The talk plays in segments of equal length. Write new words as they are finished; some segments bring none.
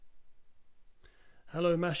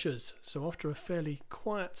Hello, Mashers. So after a fairly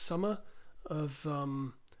quiet summer of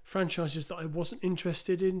franchises that I wasn't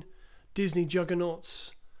interested in, Disney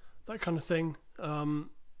juggernauts, that kind of thing.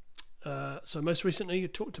 So most recently, I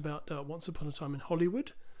talked about Once Upon a Time in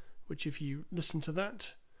Hollywood, which if you listen to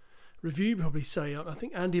that review, you probably say, I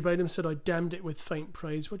think Andy Badham said I damned it with faint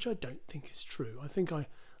praise, which I don't think is true. I think I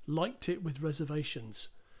liked it with reservations,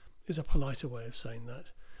 is a politer way of saying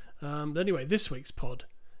that. But anyway, this week's pod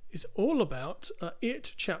is all about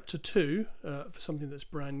It Chapter 2, for something that's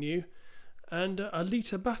brand new, and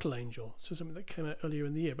Alita Battle Angel, so something that came out earlier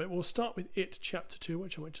in the year. But we'll start with It Chapter 2,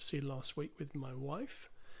 which I went to see last week with my wife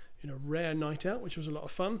in a rare night out, which was a lot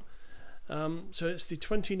of fun. So it's the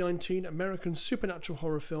 2019 American supernatural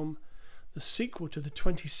horror film, the sequel to the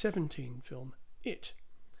 2017 film It,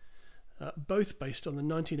 both based on the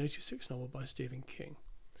 1986 novel by Stephen King.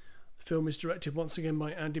 The film is directed once again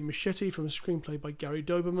by Andy Muschietti from a screenplay by Gary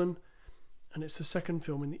Doberman, and it's the second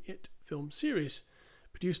film in the It film series,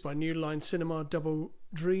 produced by New Line Cinema, Double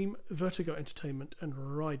Dream, Vertigo Entertainment and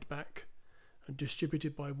Rideback, and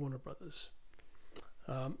distributed by Warner Brothers.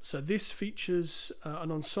 So this features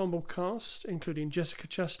an ensemble cast, including Jessica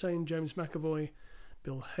Chastain, James McAvoy,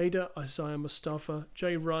 Bill Hader, Isaiah Mustafa,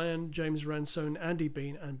 Jay Ryan, James Ransone, Andy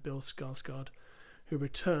Bean and Bill Skarsgård, who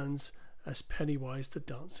returns as Pennywise the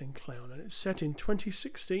Dancing Clown, and it's set in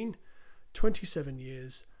 2016, 27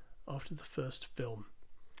 years after the first film,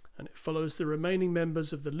 and it follows the remaining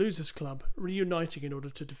members of the Losers Club reuniting in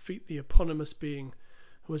order to defeat the eponymous being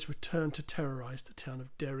who has returned to terrorize the town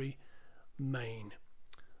of Derry, Maine.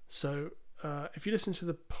 So if you listen to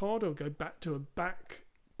the pod or go back to a back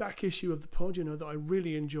issue of the pod, you know that I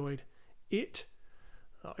really enjoyed it.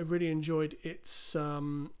 I really enjoyed its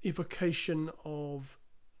evocation of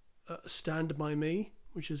Stand By Me,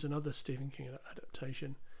 which is another Stephen King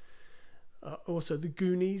adaptation. Also The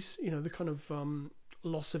Goonies, you know, the kind of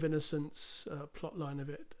loss of innocence plot line of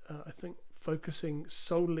it. I think focusing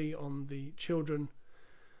solely on the children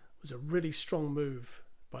was a really strong move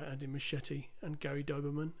by Andy Muschietti and Gary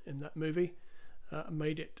Doberman in that movie.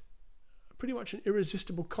 Made it pretty much an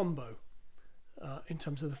irresistible combo in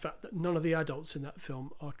terms of the fact that none of the adults in that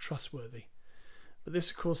film are trustworthy. But this,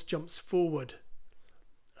 of course, jumps forward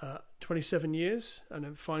 27 years and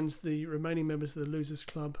then finds the remaining members of the Losers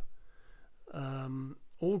Club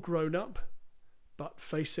all grown up, but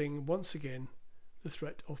facing once again the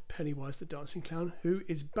threat of Pennywise the Dancing Clown, who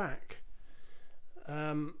is back.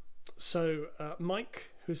 So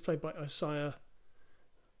Mike, who's played by Isaiah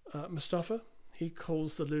Mustafa, he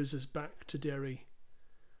calls the losers back to Derry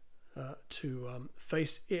to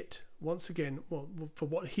face it once again, well, for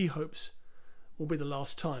what he hopes will be the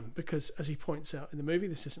last time, because as he points out in the movie,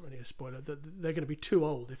 this isn't really a spoiler, that they're going to be too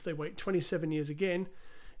old. If they wait 27 years again,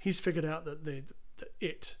 he's figured out that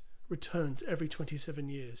it returns every 27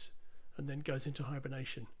 years and then goes into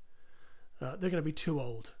hibernation. They're going to be too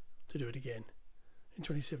old to do it again in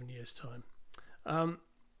 27 years' time.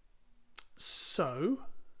 So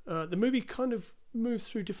the movie kind of moves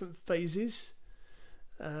through different phases,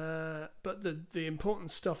 but the important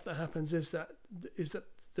stuff that happens is that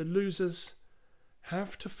the losers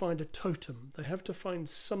have to find a totem. They have to find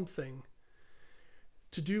something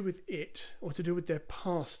to do with it or to do with their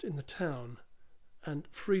past in the town and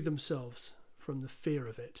free themselves from the fear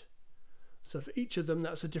of it. So for each of them,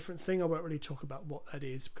 that's a different thing. I won't really talk about what that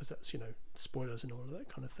is because that's, you know, spoilers and all of that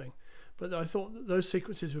kind of thing. But I thought that those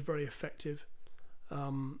sequences were very effective,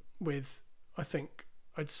 with, I think,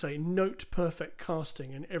 I'd say note perfect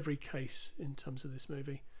casting in every case in terms of this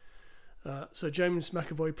movie. So James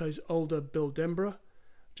McAvoy plays older Bill Denborough.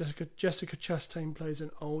 Jessica Chastain plays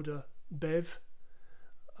an older Bev.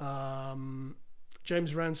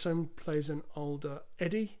 James Ransome plays an older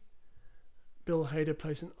Eddie. Bill Hader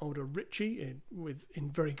plays an older Richie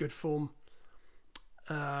in very good form.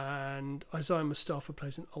 And Isaiah Mustafa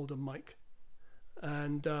plays an older Mike.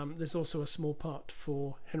 And there's also a small part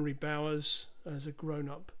for Henry Bowers as a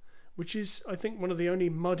grown-up, which is, I think, one of the only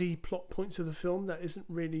muddy plot points of the film that isn't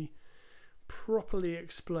really properly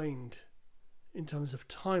explained in terms of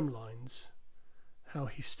timelines, how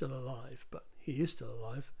he's still alive, but he is still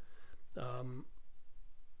alive.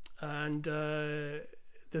 And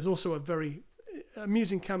there's also a very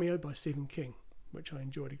amusing cameo by Stephen King, which I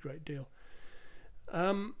enjoyed a great deal.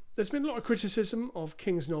 There's been a lot of criticism of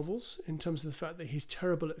King's novels in terms of the fact that he's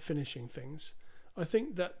terrible at finishing things. I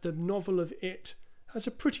think that the novel of It has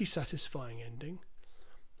a pretty satisfying ending.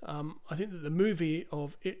 I think that the movie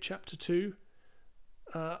of It Chapter 2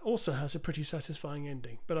 also has a pretty satisfying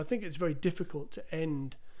ending, but I think it's very difficult to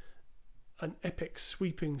end an epic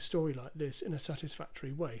sweeping story like this in a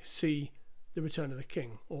satisfactory way. See The Return of the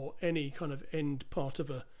King or any kind of end part of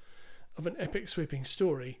an epic sweeping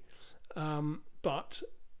story. But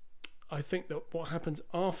I think that what happens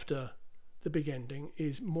after the big ending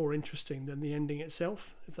is more interesting than the ending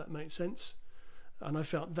itself, if that makes sense. And I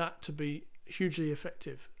felt that to be hugely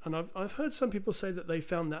effective. And I've heard some people say that they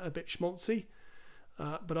found that a bit schmaltzy,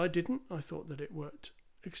 but I didn't. I thought that it worked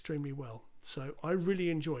extremely well. So I really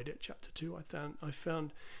enjoyed it. Chapter 2, I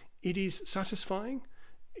found it is satisfying.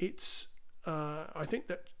 It's I think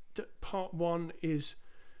that part 1 is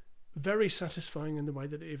very satisfying in the way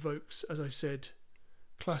that it evokes, as I said,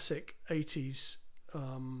 classic 80s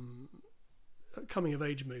coming of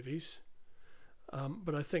age movies.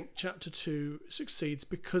 But I think Chapter 2 succeeds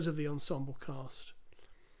because of the ensemble cast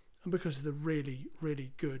and because of the really,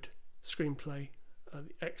 really good screenplay, the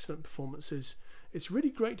excellent performances. It's really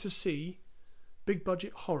great to see big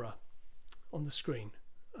budget horror on the screen,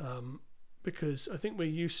 because I think we're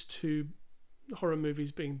used to horror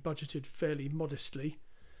movies being budgeted fairly modestly,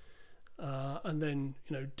 and then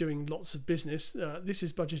doing lots of business. This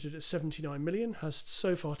is budgeted at 79 million, has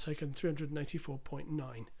so far taken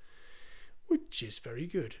 384.9, which is very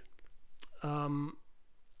good. And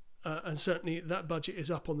certainly that budget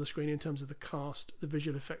is up on the screen in terms of the cast. The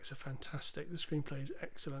visual effects are fantastic. The screenplay is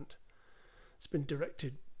excellent. It's been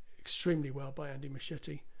directed extremely well by Andy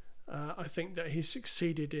Muschietti. I think that he's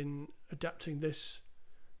succeeded in adapting this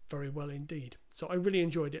very well indeed. So I really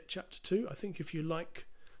enjoyed it, Chapter 2. I think if you like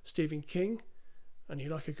Stephen King and you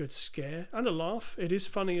like a good scare and a laugh, it is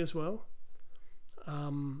funny as well,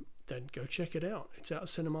 then go check it out. It's out of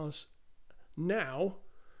cinemas now.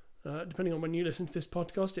 Depending on when you listen to this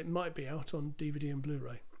podcast, it might be out on DVD and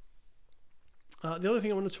Blu-ray. The other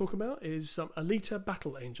thing I want to talk about is Alita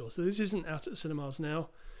Battle Angel. So this isn't out at cinemas now.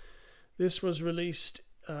 This was released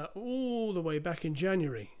all the way back in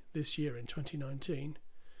January this year in 2019.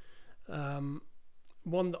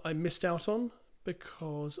 One that I missed out on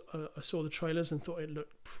because I saw the trailers and thought it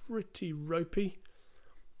looked pretty ropey.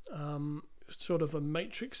 Sort of a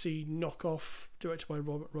Matrix-y knockoff directed by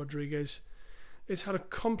Robert Rodriguez. It's had a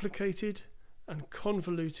complicated and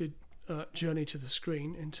convoluted journey to the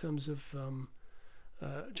screen in terms of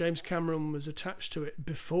James Cameron was attached to it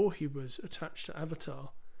before he was attached to Avatar.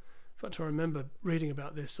 In fact, I remember reading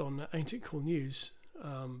about this on Ain't It Cool News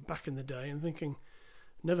back in the day and thinking,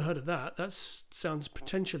 never heard of that. That sounds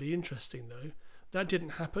potentially interesting, though. That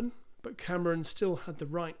didn't happen, but Cameron still had the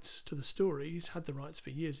rights to the story. He's had the rights for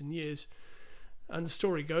years and years. And the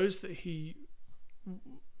story goes that he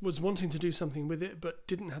was wanting to do something with it, but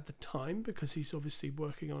didn't have the time because he's obviously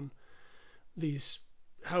working on these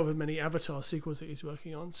however many Avatar sequels that he's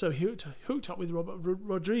working on. So he hooked up with Robert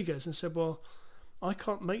Rodriguez and said, well, I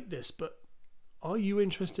can't make this, but are you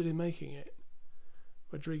interested in making it?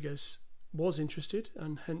 Rodriguez was interested,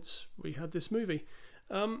 and hence we had this movie.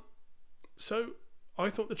 So I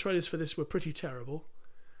thought the trailers for this were pretty terrible.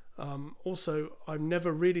 Also, I'm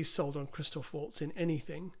never really sold on Christoph Waltz in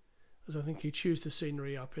anything, as I think he chews the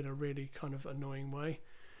scenery up in a really kind of annoying way.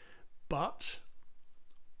 But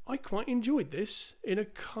I quite enjoyed this in a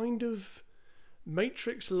kind of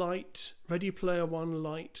Matrix-light, Ready Player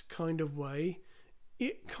One-light kind of way.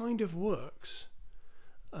 It kind of works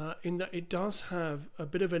in that it does have a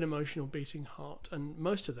bit of an emotional beating heart, and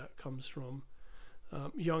most of that comes from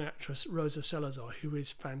young actress Rosa Salazar, who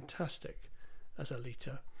is fantastic as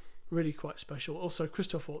Alita, really quite special. Also,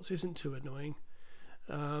 Christoph Waltz isn't too annoying.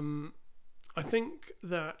 I think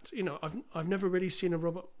that I've never really seen a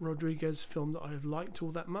Robert Rodriguez film that I have liked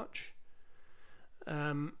all that much.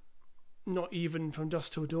 Not even From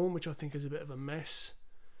Dusk Till Dawn, which I think is a bit of a mess.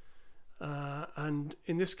 And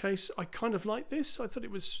in this case, I kind of like this. I thought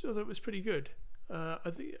it was pretty good.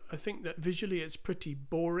 I think that visually it's pretty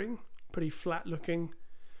boring, pretty flat looking,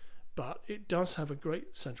 but it does have a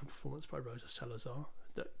great central performance by Rosa Salazar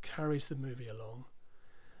that carries the movie along,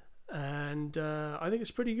 and I think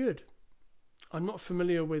it's pretty good. I'm not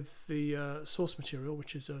familiar with the source material,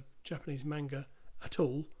 which is a Japanese manga, at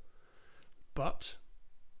all, but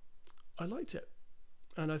I liked it,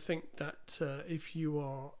 and I think that if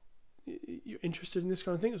you're interested in this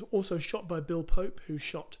kind of thing, it's also shot by Bill Pope, who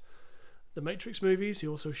shot the Matrix movies. He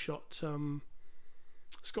also shot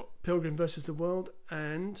Scott Pilgrim vs. the World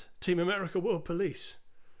and Team America World Police.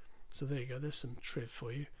 So there you go, there's some triv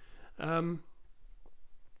for you.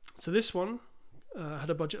 So this one had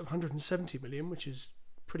a budget of 170 million, which is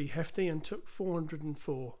pretty hefty, and took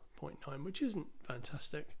 404.9, which isn't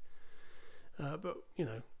fantastic, but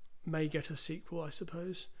may get a sequel, I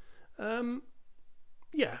suppose.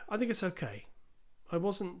 Yeah, I think it's okay. I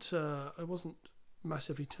wasn't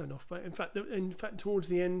massively turned off by it. In fact, towards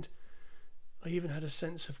the end, I even had a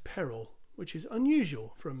sense of peril which is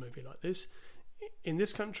unusual for a movie like this. In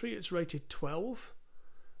this country, it's rated 12.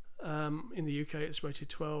 In the UK, it's rated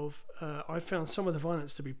 12. I found some of the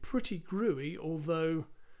violence to be pretty gruey, although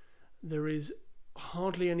there is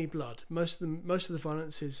hardly any blood. Most of the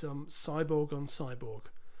violence is cyborg on cyborg,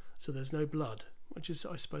 so there's no blood, which is,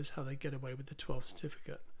 I suppose, how they get away with the 12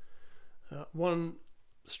 certificate. One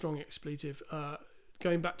strong expletive.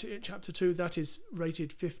 Going back to It Chapter 2, that is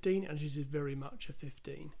rated 15, and it is very much a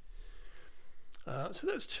 15. So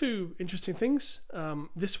that's two interesting things.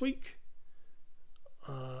 This week,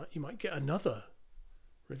 you might get another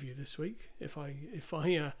review this week if I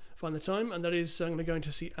find the time, and that is I'm going to go in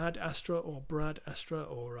to see Ad Astra, or Brad Astra,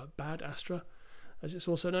 or Bad Astra, as it's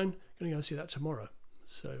also known. I'm going to go and see that tomorrow.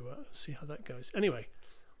 So see how that goes. Anyway,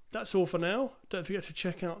 that's all for now. Don't forget to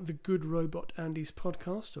check out the Good Robot Andy's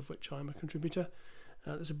podcast, of which I'm a contributor.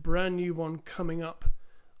 There's a brand new one coming up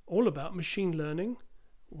all about machine learning,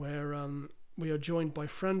 where we are joined by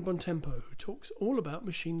Fran Bontempo, who talks all about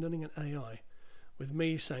machine learning and AI, with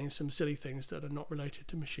me saying some silly things that are not related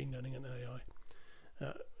to machine learning and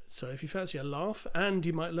AI. So if you fancy a laugh and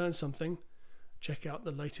you might learn something, check out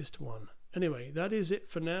the latest one. Anyway, that is it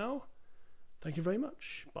for now. Thank you very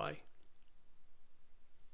much. Bye.